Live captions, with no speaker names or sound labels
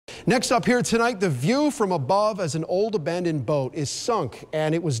Next up here tonight, the view from above as an old abandoned boat is sunk,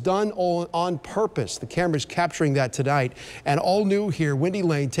 and it was done on purpose. The camera's capturing that tonight. And all new here, Windy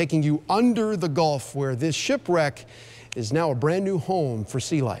Lane taking you under the Gulf, where this shipwreck is now a brand new home for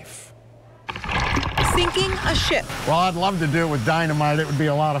sea life. Sinking a ship. Well, I'd love to do it with dynamite. It would be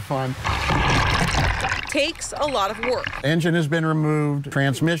a lot of fun. Takes a lot of work. Engine has been removed,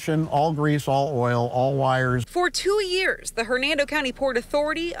 transmission, all grease, all oil, all wires. For 2 years, the Hernando County Port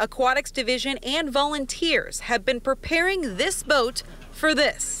Authority, Aquatics Division, and volunteers have been preparing this boat for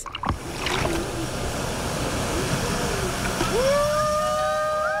this.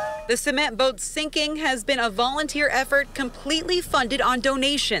 The cement boat's sinking has been a volunteer effort completely funded on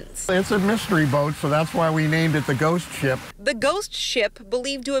donations. It's a mystery boat, so that's why we named it the Ghost Ship. The Ghost Ship,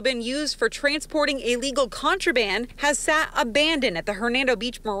 believed to have been used for transporting illegal contraband, has sat abandoned at the Hernando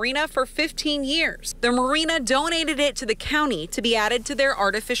Beach Marina for 15 years. The marina donated it to the county to be added to their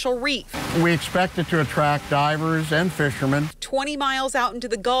artificial reef. We expect it to attract divers and fishermen. 20 miles out into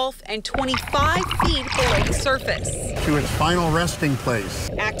the Gulf and 25 feet below the surface. To its final resting place.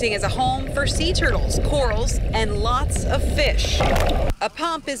 Acting as a home for sea turtles, corals, and lots of fish. A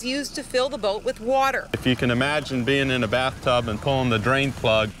pump is used to fill the boat with water. If you can imagine being in a bathtub and pulling the drain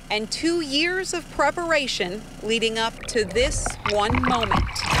plug. And 2 years of preparation leading up to this one moment.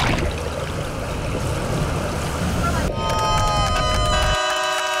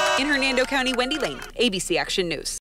 In Hernando County, Windy Lane, ABC Action News.